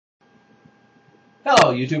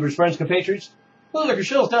Hello, YouTubers, friends, compatriots, bootlicker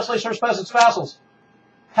shills, desolators, peasants, vassals,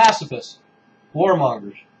 pacifists,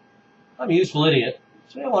 warmongers. I'm a useful idiot.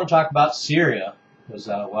 Today I want to talk about Syria because,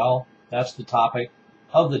 well, that's the topic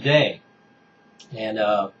of the day, and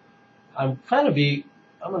I'm going to be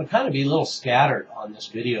a little scattered on this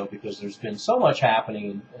video because there's been so much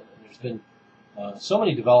happening and there's been so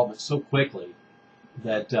many developments so quickly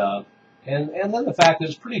that, and then the fact that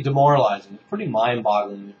it's pretty demoralizing, it's pretty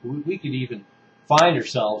mind-boggling that we could even find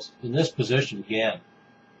ourselves in this position again,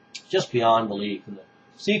 just beyond belief. And the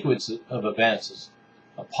sequence of events is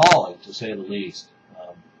appalling, to say the least.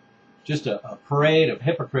 Just a parade of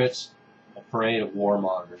hypocrites, a parade of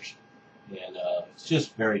warmongers, and it's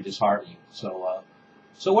just very disheartening. So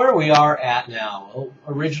where we are at now, well,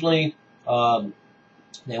 originally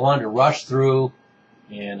they wanted to rush through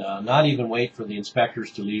and not even wait for the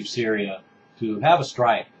inspectors to leave Syria to have a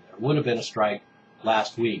strike. There would have been a strike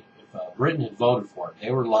last week. Britain had voted for it.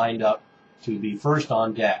 They were lined up to be first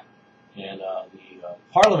on deck, and the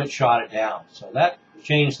Parliament shot it down. So that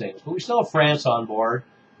changed things. But we still have France on board.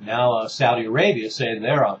 Now Saudi Arabia is saying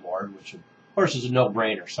they're on board, which of course is a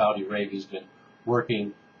no-brainer. Saudi Arabia has been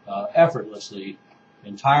working effortlessly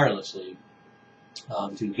and tirelessly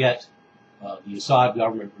to get the Assad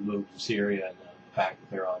government removed from Syria, and the fact that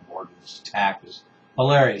they're on board with this attack is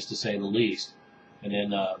hilarious, to say the least. And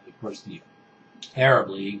then, of course, the Arab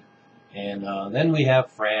League. And then we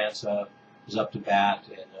have France is up to bat,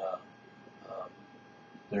 and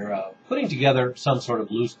they're putting together some sort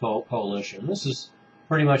of loose coalition. This is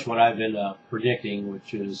pretty much what I've been predicting,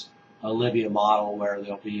 which is a Libya model where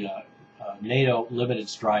there'll be NATO limited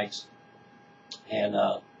strikes, and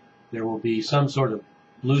there will be some sort of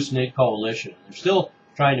loose-knit coalition. They're still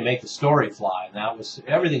trying to make the story fly, and that was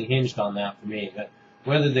everything hinged on that for me, that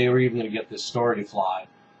whether they were even going to get this story to fly.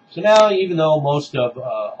 So now, even though most of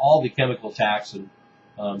all the chemical attacks in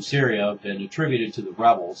Syria have been attributed to the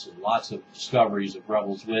rebels, and lots of discoveries of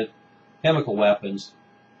rebels with chemical weapons,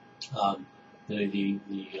 the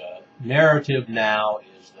narrative now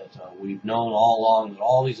is that we've known all along that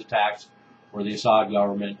all these attacks were the Assad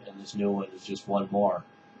government, and this new one is just one more.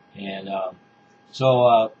 And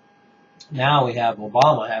so now we have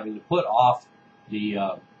Obama having to put off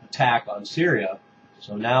the attack on Syria.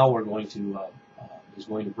 So now we're going to is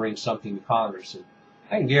going to bring something to Congress, and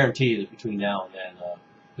I can guarantee that between now and then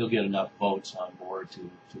he'll get enough votes on board to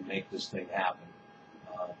make this thing happen.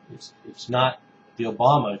 It's not the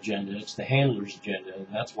Obama agenda, it's the handler's agenda, and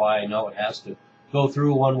that's why I know it has to go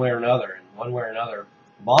through one way or another, and one way or another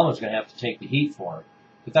Obama's going to have to take the heat for it.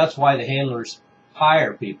 But that's why the handlers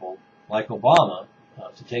hire people like Obama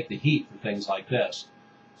to take the heat for things like this.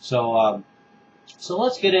 So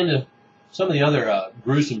let's get into some of the other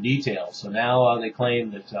gruesome details. So now they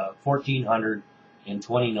claim that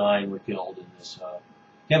 1,429 were killed in this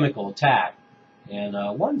chemical attack, and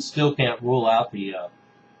one still can't rule out the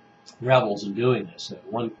rebels in doing this.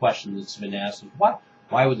 One question that's been asked is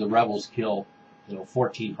why would the rebels kill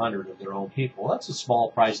 1,400 of their own people? Well, that's a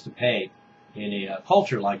small price to pay in a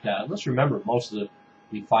culture like that. And let's remember, most of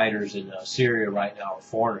the fighters in Syria right now are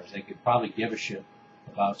foreigners. They could probably give a shit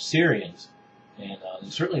about Syrians, and they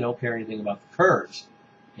certainly don't care anything about the Kurds.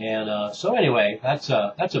 And so anyway, that's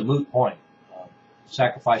a moot point.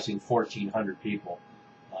 Sacrificing 1,400 people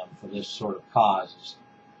for this sort of cause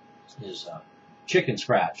is chicken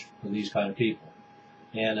scratch for these kind of people.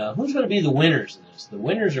 And who's going to be the winners in this? The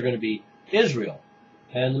winners are going to be Israel,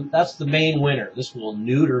 and that's the main winner. This will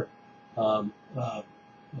neuter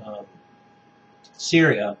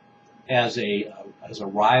Syria as a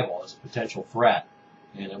rival, as a potential threat,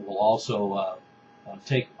 and it will also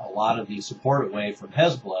take a lot of the support away from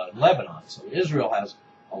Hezbollah in Lebanon. So Israel has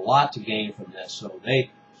a lot to gain from this. So they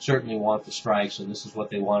certainly want the strikes, and this is what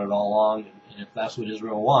they wanted all along. And if that's what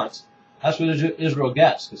Israel wants, that's what Israel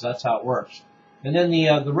gets, because that's how it works. And then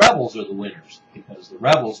the rebels are the winners, because the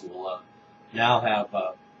rebels will now have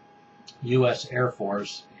U.S. Air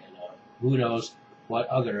Force, and who knows what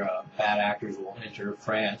other bad actors will enter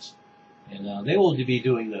France, and they will be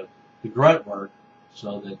doing the grunt work,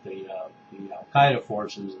 so that the Al-Qaeda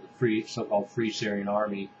forces, the so-called Free Syrian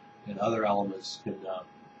Army, and other elements can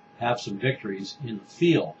have some victories in the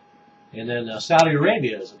field. And then Saudi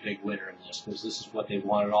Arabia is a big winner in this, because this is what they've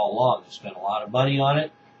wanted all along. They spent a lot of money on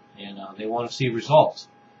it, and they want to see results.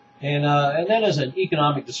 And then as an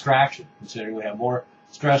economic distraction, considering we have more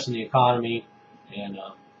stress in the economy, and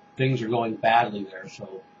things are going badly there.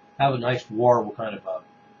 So have a nice war will kind of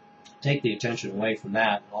take the attention away from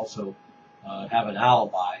that, and also have an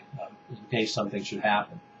alibi in case something should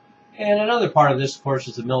happen. And another part of this, of course,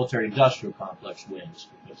 is the military-industrial complex wins,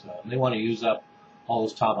 because they want to use up all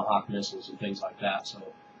those Tomahawk missiles and things like that. So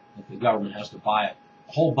that the government has to buy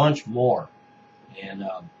a whole bunch more. And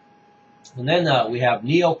then we have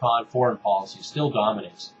neocon foreign policy still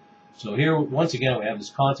dominates. So here, once again, we have this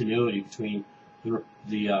continuity between the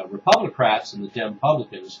Republicrats and the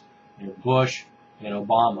Republicans, Bush and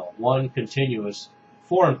Obama, one continuous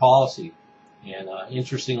foreign policy. And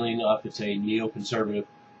interestingly enough, it's a neoconservative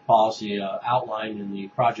policy outlined in the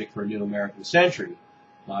Project for a New American Century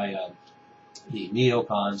by the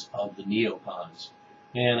neocons of the neocons.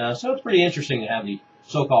 And so it's pretty interesting to have the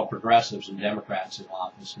so-called progressives and Democrats in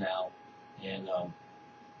office now, and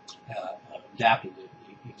adapting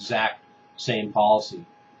the exact same policy.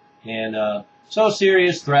 And so Syria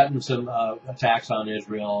has threatened some attacks on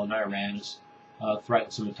Israel, and Iran has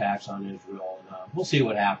threatened some attacks on Israel. And we'll see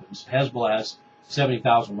what happens. Hezbollah has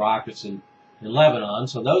 70,000 rockets in Lebanon,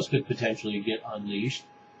 so those could potentially get unleashed.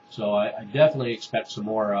 So I definitely expect some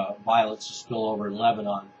more violence to spill over in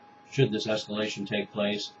Lebanon should this escalation take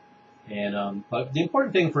place. And but the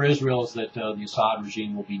important thing for Israel is that the Assad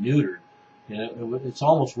regime will be neutered. And it's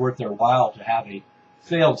almost worth their while to have a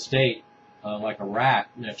failed state like Iraq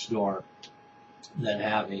next door than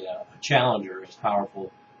have a challenger as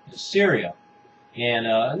powerful as Syria.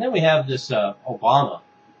 And then we have this Obama,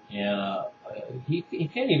 and he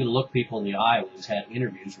can't even look people in the eye when he's had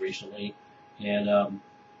interviews recently, and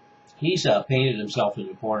he's painted himself in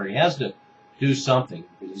the corner. He has to do something,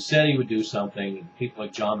 because he said he would do something, and people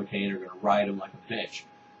like John McCain are going to ride him like a bitch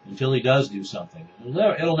until he does do something.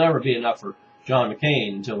 It'll never be enough for John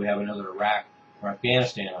McCain until we have another Iraq or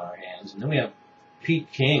Afghanistan on our hands. And then we have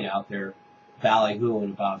Pete King out there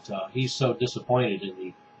ballyhooing about he's so disappointed in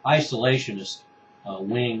the isolationist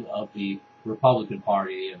wing of the Republican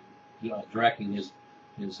Party, and directing his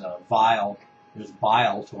bile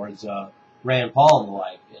towards Rand Paul and the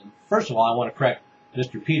like. And first of all, I want to correct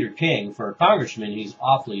Mr. Peter King. For a congressman, he's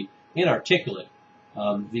awfully inarticulate.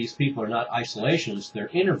 These people are not isolationists; they're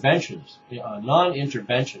interventionists,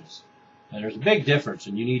 non-interventionists. And there's a big difference,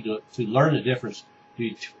 and you need to learn the difference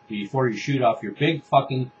before you shoot off your big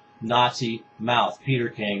fucking Nazi mouth, Peter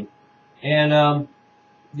King. And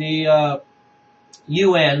the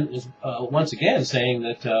UN is once again saying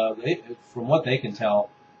that, from what they can tell,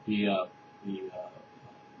 the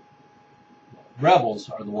rebels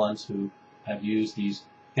are the ones who have used these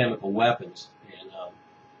chemical weapons. And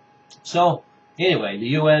so, anyway, the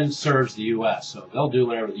UN serves the U.S., so they'll do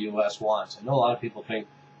whatever the U.S. wants. I know a lot of people think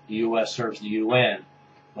the U.S. serves the UN,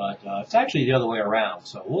 but it's actually the other way around.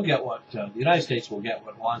 So we'll get what the United States will get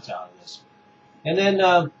what it wants out of this. And then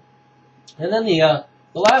the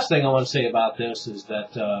last thing I want to say about this is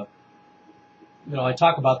that I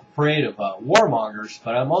talk about the parade of warmongers,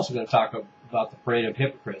 but I'm also going to talk about the parade of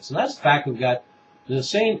hypocrites, and that's the fact that we've got the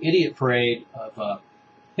same idiot parade of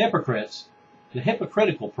hypocrites, the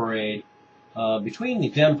hypocritical parade between the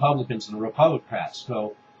Republicans and the Republicrats.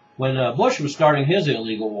 So when Bush was starting his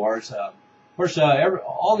illegal wars, of course,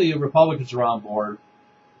 all the Republicans are on board,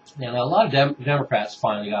 and a lot of Democrats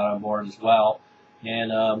finally got on board as well.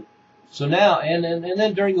 And so now, and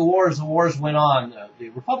then during the wars went on. The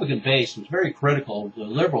Republican base was very critical of the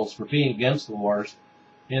liberals for being against the wars,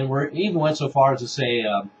 and even went so far as to say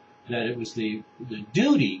that it was the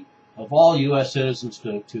duty of all U.S. citizens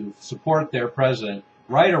to support their president,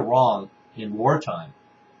 right or wrong, in wartime.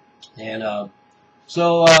 And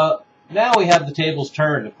so now we have the tables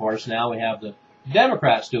turned, of course. Now we have the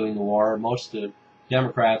Democrats doing the war. Most of the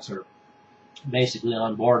Democrats are basically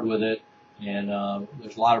on board with it, and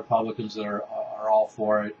there's a lot of Republicans that are all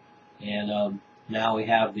for it. And now we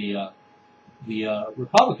have the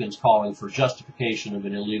Republicans calling for justification of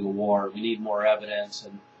an illegal war. We need more evidence,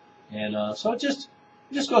 and so it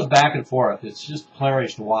just goes back and forth. It's just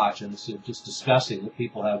hilarious to watch, and it's just disgusting that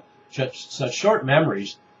people have such short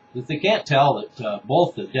memories that they can't tell that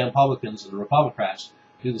both the Republicans and the Republicans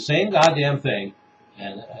do the same goddamn thing,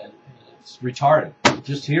 and it's retarded.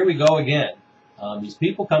 Just here we go again. These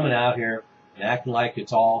people coming out here and acting like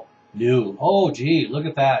it's all new. Oh, gee, look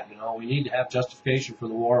at that. We need to have justification for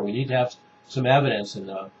the war. We need to have some evidence, and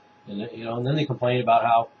then they complain about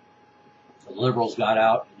how the liberals got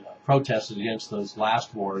out and protested against those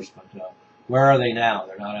last wars. But where are they now?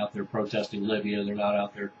 They're not out there protesting Libya. They're not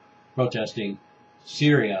out there protesting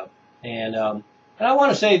Syria. And I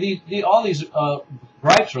want to say all these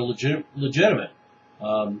gripes are legitimate.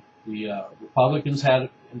 The Republicans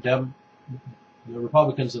the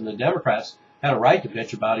Republicans and the Democrats had a right to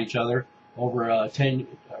bitch about each other over 8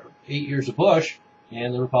 years of Bush,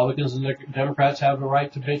 and the Republicans and the Democrats have a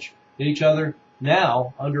right to bitch at each other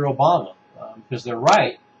now under Obama, because they're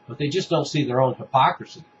right, but they just don't see their own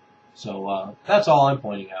hypocrisy. So that's all I'm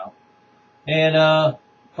pointing out. And,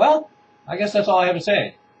 well, I guess that's all I have to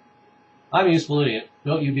say. I'm a useful idiot.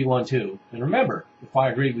 Don't you be one too. And remember, if I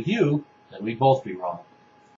agreed with you, then we'd both be wrong.